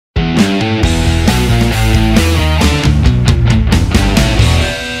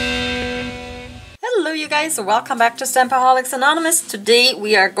guys, welcome back to Stampaholics Anonymous. Today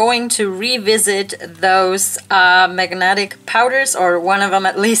we are going to revisit those magnetic powders, or one of them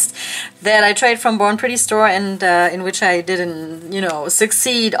at least, that I tried from Born Pretty Store and in which I didn't,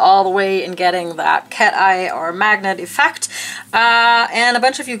 succeed all the way in getting that cat eye or magnet effect. And a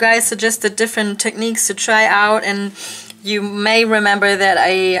bunch of you guys suggested different techniques to try out, and you may remember that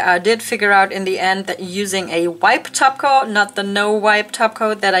I did figure out in the end that using a wipe top coat, not the no wipe top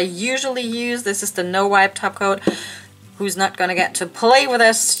coat that I usually use. This is the no wipe top coat. Who's not gonna get to play with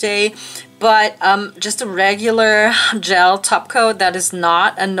us today, but just a regular gel top coat that is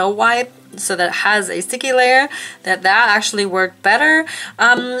not a no wipe, so that has a sticky layer, that actually worked better.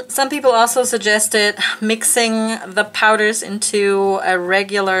 Some people also suggested mixing the powders into a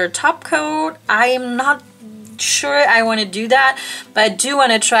regular top coat. I'm not sure I want to do that, but I do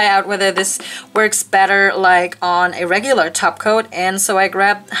want to try out whether this works better like on a regular top coat. And so I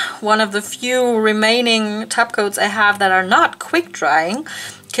grabbed one of the few remaining top coats I have that are not quick drying,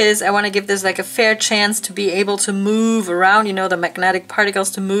 because I want to give this like a fair chance to be able to move around, the magnetic particles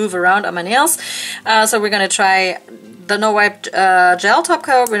to move around on my nails. So we're going to try the no wipe gel top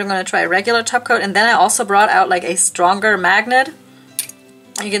coat, we're going to try a regular top coat, and then I also brought out like a stronger magnet.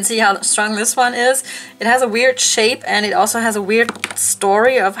 You can see how strong this one is. It has a weird shape, and it also has a weird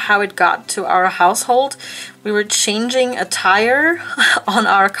story of how it got to our household. We were changing a tire on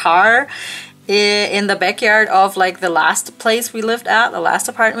our car in the backyard of like the last place we lived at, the last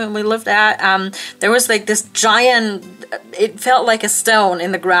apartment we lived at. There was like this giant, it felt like a stone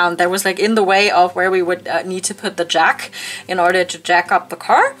in the ground that was like in the way of where we would need to put the jack in order to jack up the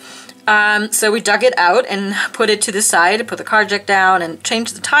car. So we dug it out and put it to the side, put the car jack down and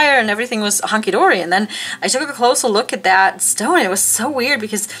changed the tire, and everything was hunky-dory. And then I took a closer look at that stone, and it was so weird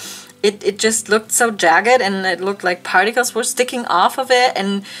because it just looked so jagged, and it looked like particles were sticking off of it,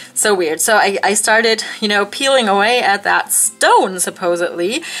 and so weird. So I started, peeling away at that stone,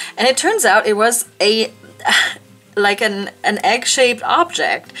 supposedly, and it turns out it was like an egg-shaped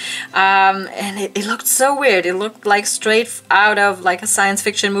object, and it looked so weird. It looked like straight out of like a science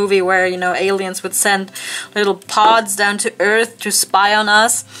fiction movie where aliens would send little pods down to Earth to spy on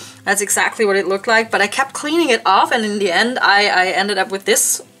us. That's exactly what it looked like. But I kept cleaning it off, and in the end I ended up with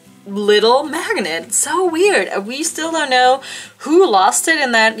this little magnet. So weird. We still don't know who lost it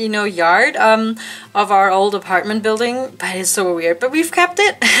in that yard of our old apartment building, but it's so weird. But we've kept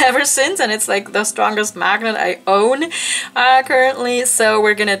it ever since, and it's like the strongest magnet I own currently. So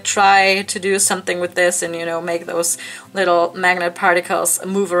we're gonna try to do something with this and make those little magnet particles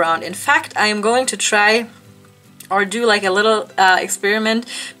move around. In fact, I am going to try or do like a little experiment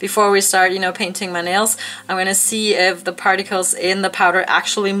before we start, painting my nails. I'm gonna see if the particles in the powder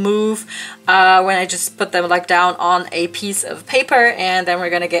actually move when I just put them like down on a piece of paper, and then we're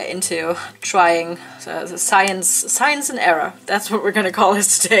gonna get into trying science and error. That's what we're gonna call it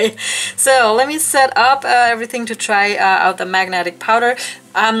today. So let me set up everything to try out the magnetic powder.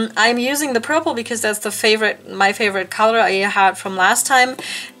 I'm using the purple because that's my favorite color I had from last time.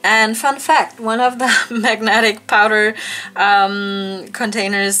 And fun fact, one of the magnetic powder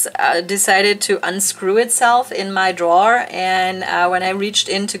containers decided to unscrew itself in my drawer, and when I reached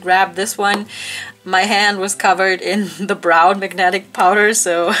in to grab this one, my hand was covered in the brown magnetic powder,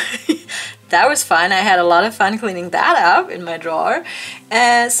 so that was fun. I had a lot of fun cleaning that up in my drawer.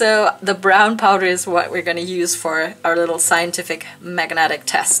 And so the brown powder is what we're going to use for our little scientific magnetic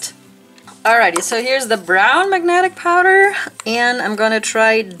test. Alrighty, so here's the brown magnetic powder, and I'm going to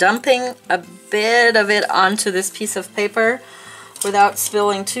try dumping a bit of it onto this piece of paper without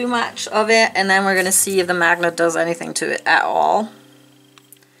spilling too much of it, and then we're going to see if the magnet does anything to it at all.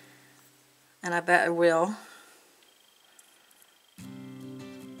 And I bet it will.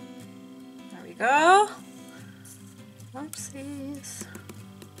 There we go. Oopsies.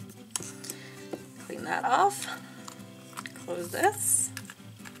 Clean that off. Close this.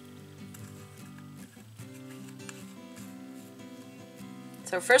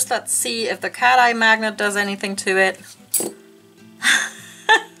 So first let's see if the cat eye magnet does anything to it.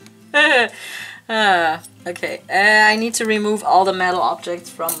 Okay, I need to remove all the metal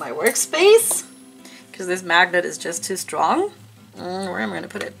objects from my workspace because this magnet is just too strong. Where am I going to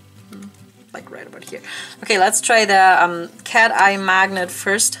put it? Like right about here. Okay, let's try the cat eye magnet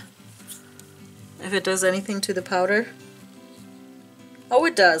first. If it does anything to the powder. Oh,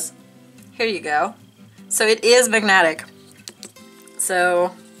 it does. Here you go. So it is magnetic.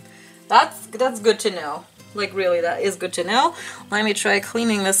 So that's good to know. Like really, that is good to know. Let me try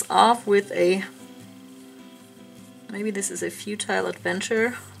cleaning this off with a... Maybe this is a futile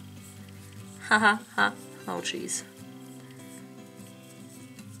adventure. Ha ha ha. Oh jeez.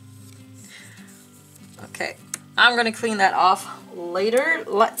 Okay, I'm gonna clean that off later.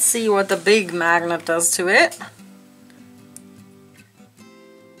 Let's see what the big magnet does to it.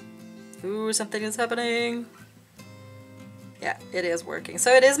 Ooh, something is happening. Yeah, it is working.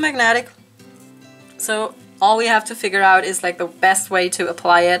 So it is magnetic. So all we have to figure out is like the best way to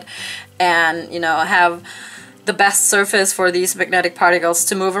apply it and, you know, have the best surface for these magnetic particles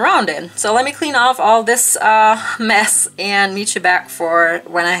to move around in. So let me clean off all this mess and meet you back for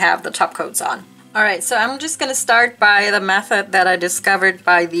when I have the top coats on. Alright, so I'm just gonna start by the method that I discovered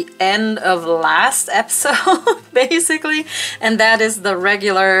by the end of last episode, basically, and that is the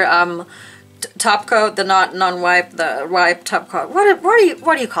regular top coat, the non-wipe, the wipe top coat.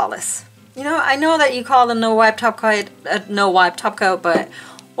 What do you call this? You know, I know that you call the no wipe top coat, but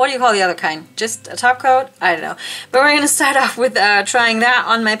what do you call the other kind? Just a top coat? I don't know. But we're gonna start off with trying that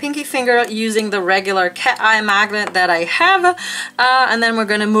on my pinky finger using the regular cat eye magnet that I have, and then we're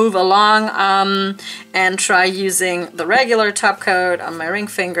gonna move along and try using the regular top coat on my ring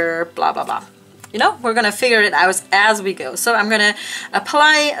finger, blah blah blah. You know, we're gonna figure it out as we go. So I'm gonna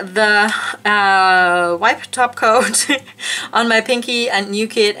apply the wipe top coat on my pinky and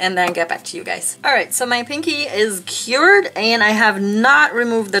nuke it and then get back to you guys. Alright, so my pinky is cured and I have not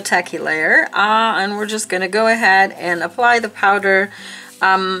removed the tacky layer, and we're just gonna go ahead and apply the powder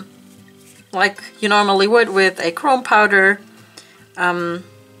like you normally would with a chrome powder, and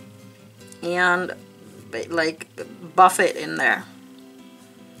like buff it in there.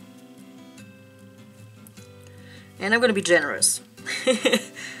 And I'm going to be generous. Yeah,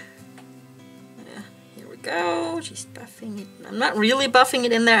 here we go. She's buffing it. I'm not really buffing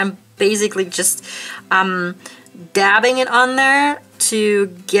it in there. I'm basically just dabbing it on there to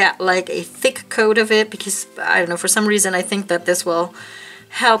get like a thick coat of it, because I don't know, for some reason I think that this will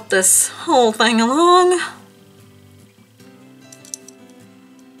help this whole thing along.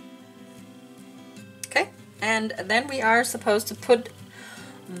 Okay, and then we are supposed to put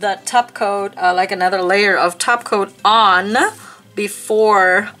the top coat, like another layer of top coat on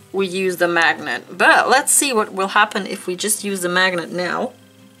before we use the magnet. But let's see what will happen if we just use the magnet now.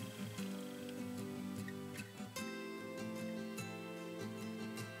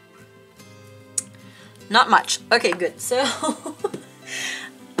 Not much. Okay, good. So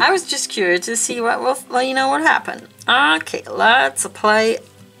I was just curious to see what will, well, you know, what happened. Okay, let's apply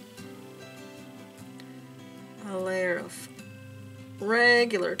a layer of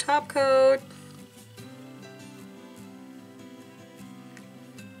regular top coat,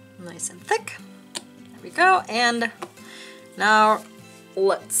 nice and thick. There we go. And now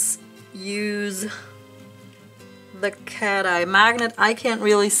let's use the cat eye magnet. I can't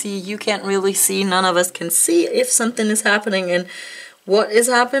really see, you can't really see, none of us can see if something is happening and what is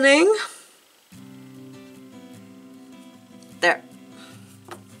happening. There.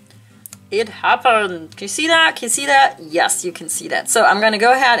 It happened. Can you see that? Can you see that? Yes, you can see that. So I'm going to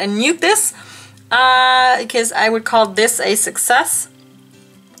go ahead and nuke this because I would call this a success.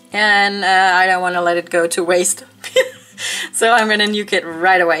 And I don't want to let it go to waste. So I'm going to nuke it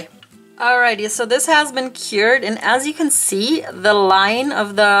right away. Alrighty, so this has been cured, and as you can see, the line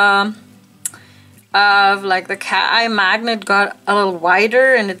of the like the cat eye magnet got a little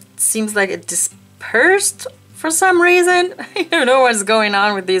wider, and it seems like it dispersed for some reason. I don't know what's going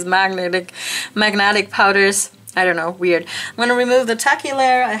on with these magnetic powders. I don't know, weird. I'm gonna remove the tacky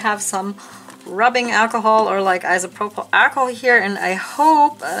layer. I have some rubbing alcohol or like isopropyl alcohol here, and I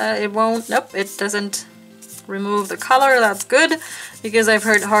hope it won't, nope, it doesn't remove the color. That's good, because I've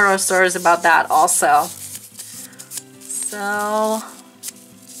heard horror stories about that also. So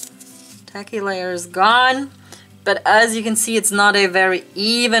tacky layer is gone, but as you can see, it's not a very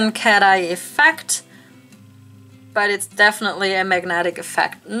even cat eye effect, but it's definitely a magnetic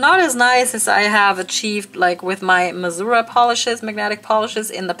effect. Not as nice as I have achieved like with my Mazura polishes, magnetic polishes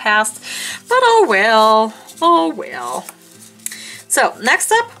in the past, but oh well, oh well. So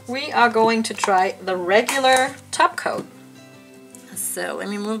next up, we are going to try the regular top coat. So let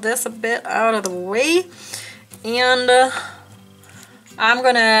me move this a bit out of the way, and I'm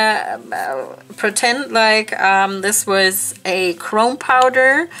gonna pretend like this was a chrome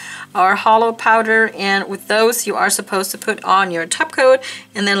powder or hollow powder, and with those you are supposed to put on your top coat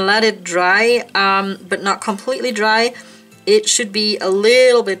and then let it dry, but not completely dry. It should be a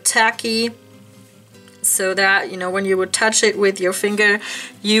little bit tacky, so that, you know, when you would touch it with your finger,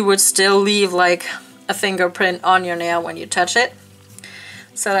 you would still leave like a fingerprint on your nail when you touch it.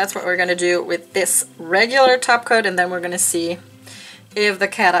 So that's what we're gonna do with this regular top coat, and then we're gonna see if the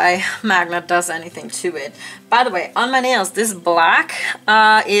cat eye magnet does anything to it. By the way, on my nails, this black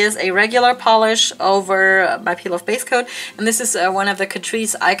is a regular polish over my peel off base coat, and this is one of the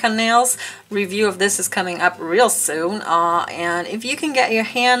Catrice Icon nails. Review of this is coming up real soon, and if you can get your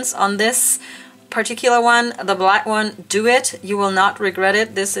hands on this particular one, the black one, do it. You will not regret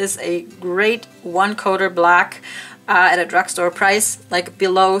it. This is a great one coater black at a drugstore price, like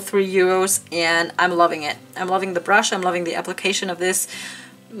below €3, and I'm loving it. I'm loving the brush, I'm loving the application of this.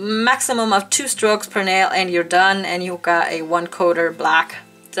 Maximum of 2 strokes per nail and you're done, and you've got a one coater black.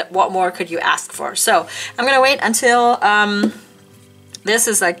 What more could you ask for? So I'm gonna wait until this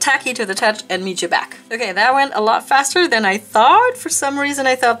is like tacky to the touch and meet you back. Okay, that went a lot faster than I thought. For some reason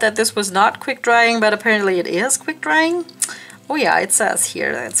I thought that this was not quick drying, but apparently it is quick drying. Oh yeah, it says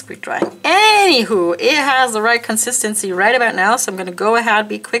here that it's quick drying. Anywho, it has the right consistency right about now, so I'm gonna go ahead,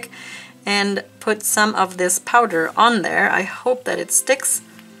 be quick, and put some of this powder on there. I hope that it sticks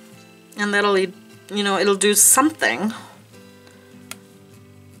and that'll, you know, it'll do something.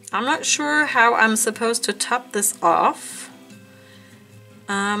 I'm not sure how I'm supposed to top this off.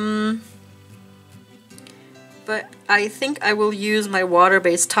 But I think I will use my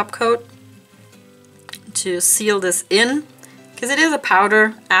water-based top coat to seal this in, because it is a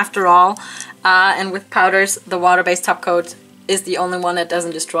powder after all, and with powders the water-based top coat is the only one that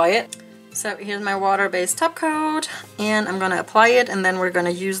doesn't destroy it. So here's my water-based top coat, and I'm gonna apply it, and then we're gonna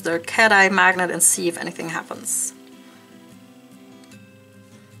use the cat eye magnet and see if anything happens.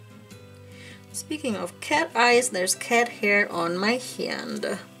 Speaking of cat eyes, there's cat hair on my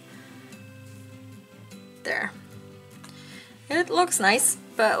hand. There. It looks nice,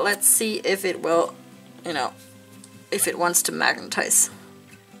 but let's see if it will, you know, if it wants to magnetize.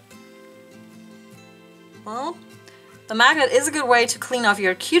 Well, the magnet is a good way to clean off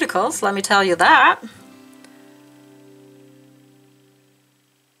your cuticles, let me tell you that.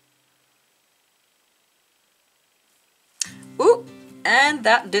 Ooh, and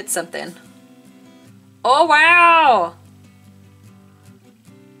that did something. Oh wow!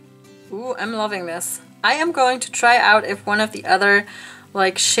 Ooh, I'm loving this. I am going to try out if one of the other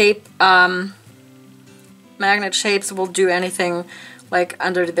like shape magnet shapes will do anything like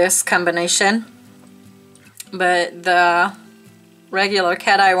under this combination, but the regular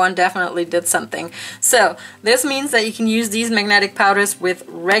cat eye one definitely did something. So this means that you can use these magnetic powders with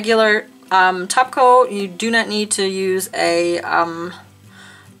regular top coat. You do not need to use a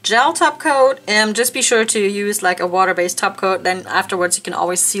gel top coat, and just be sure to use like a water-based top coat. Then afterwards you can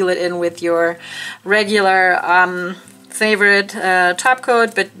always seal it in with your regular favorite top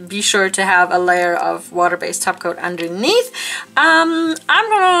coat, but be sure to have a layer of water-based top coat underneath. I'm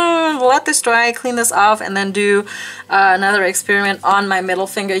gonna let this dry, clean this off, and then do another experiment on my middle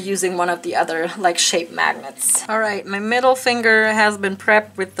finger using one of the other like shape magnets. Alright, my middle finger has been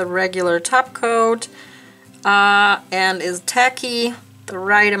prepped with the regular top coat and is tacky, the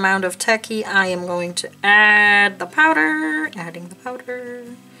right amount of tacky. I am going to add the powder, adding the powder,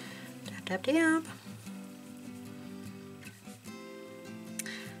 dab dab dab.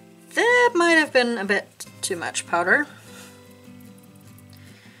 That might have been a bit too much powder.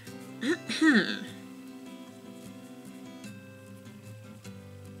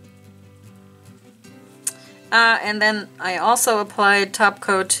 And then I also applied top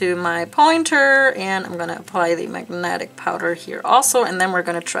coat to my pointer, and I'm going to apply the magnetic powder here also, and then we're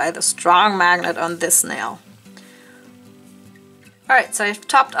going to try the strong magnet on this nail. Alright, so I've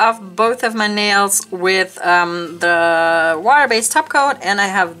topped off both of my nails with the water-based top coat, and I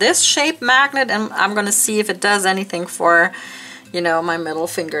have this shape magnet, and I'm going to see if it does anything for, you know, my middle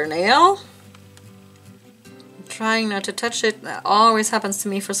fingernail. I'm trying not to touch it. That always happens to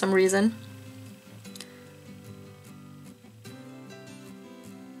me for some reason.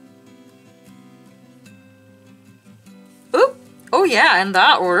 Oop! Oh yeah, and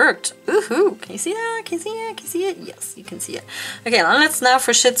that worked. Ooh-hoo! Can you see that? Can you see it? Can you see it? Yes, you can see it. Okay, let's now,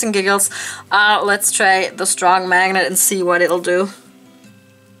 for shits and giggles, let's try the strong magnet and see what it'll do.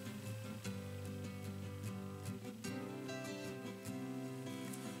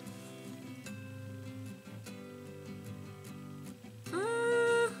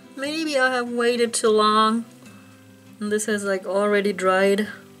 Maybe I have waited too long and this has like already dried. I'm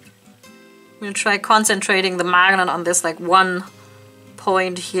gonna try concentrating the magnet on this like one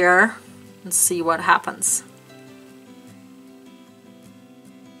point here and see what happens.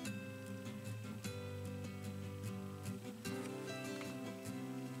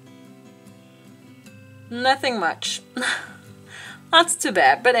 Nothing much. That's too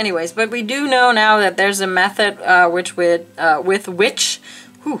bad. But anyways, but we do know now that there's a method with which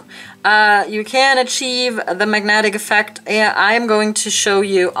you can achieve the magnetic effect. I'm going to show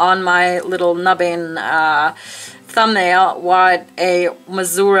you on my little nubbin thumbnail what a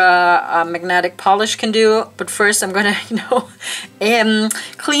Mazura magnetic polish can do, but first I'm gonna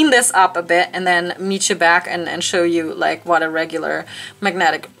clean this up a bit and then meet you back and show you like what a regular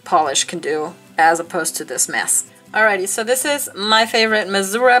magnetic polish can do as opposed to this mess. Alrighty, so this is my favorite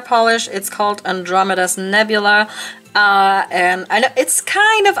Mazura polish. It's called Andromeda's Nebula. And I know it's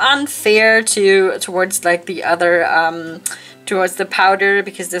kind of unfair towards like the other towards the powder,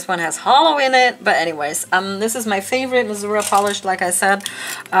 because this one has hollow in it, but anyways, this is my favorite Mazura polish, like I said,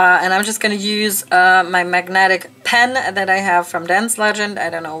 and I'm just gonna use my magnetic pen that I have from Dance Legend. I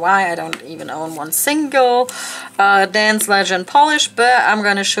don't know why, I don't even own one single Dance Legend polish, but I'm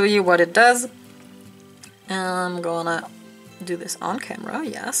gonna show you what it does. I'm gonna do this on camera,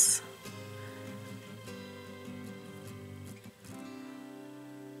 yes.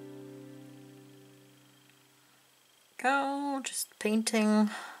 Go, just painting.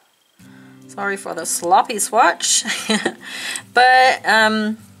 Sorry for the sloppy swatch. But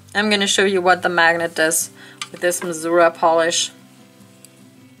I'm gonna show you what the magnet does with this Mazura polish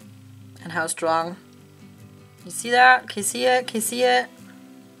and how strong. You see that? Can you see it? Can you see it?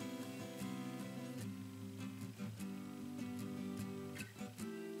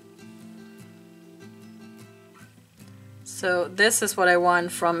 So this is what I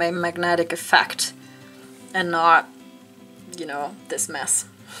want from a magnetic effect and not, you know, this mess.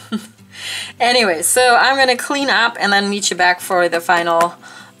 Anyway, so I'm gonna clean up and then meet you back for the final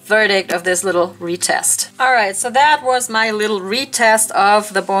verdict of this little retest. Alright, so that was my little retest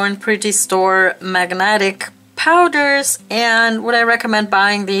of the Born Pretty store magnetic powders, and would I recommend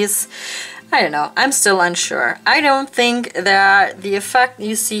buying these? I don't know, I'm still unsure. I don't think that the effect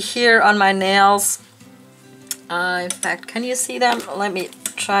you see here on my nails, in fact, can you see them? Let me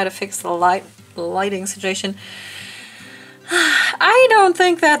try to fix the lighting situation. I don't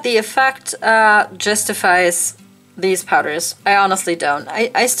think that the effect justifies these powders. I honestly don't.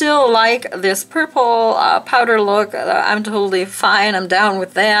 I still like this purple powder look. I'm totally fine. I'm down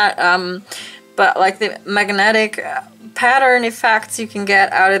with that. But like the magnetic pattern effects you can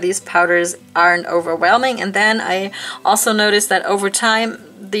get out of these powders aren't overwhelming. And then I also noticed that over time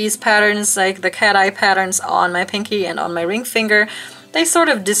these patterns, like the cat eye patterns on my pinky and on my ring finger, they sort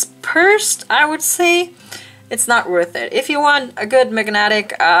of dispersed, I would say. It's not worth it. If you want a good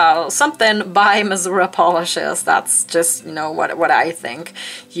magnetic something, buy Mazura polishes. That's just, you know, what I think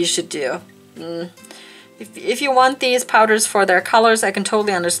you should do. If you want these powders for their colors, I can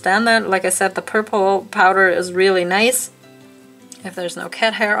totally understand that. Like I said, the purple powder is really nice if there's no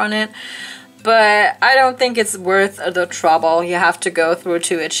cat hair on it. But I don't think it's worth the trouble you have to go through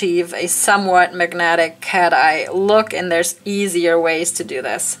to achieve a somewhat magnetic cat eye look, and there's easier ways to do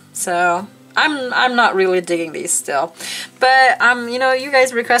this. So I'm not really digging these still. But you know, you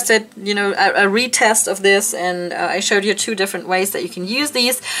guys requested, you know, a retest of this, and I showed you 2 different ways that you can use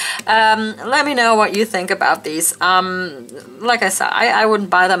these. Let me know what you think about these. Like I said, I wouldn't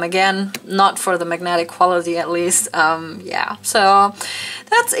buy them again, not for the magnetic quality at least. Yeah, so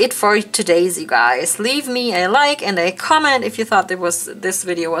that's it for today's, you guys. Leave me a like and a comment if you thought this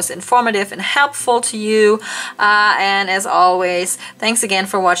video was informative and helpful to you. And as always, thanks again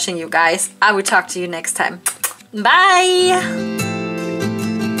for watching, you guys. I will talk to you next time. Bye!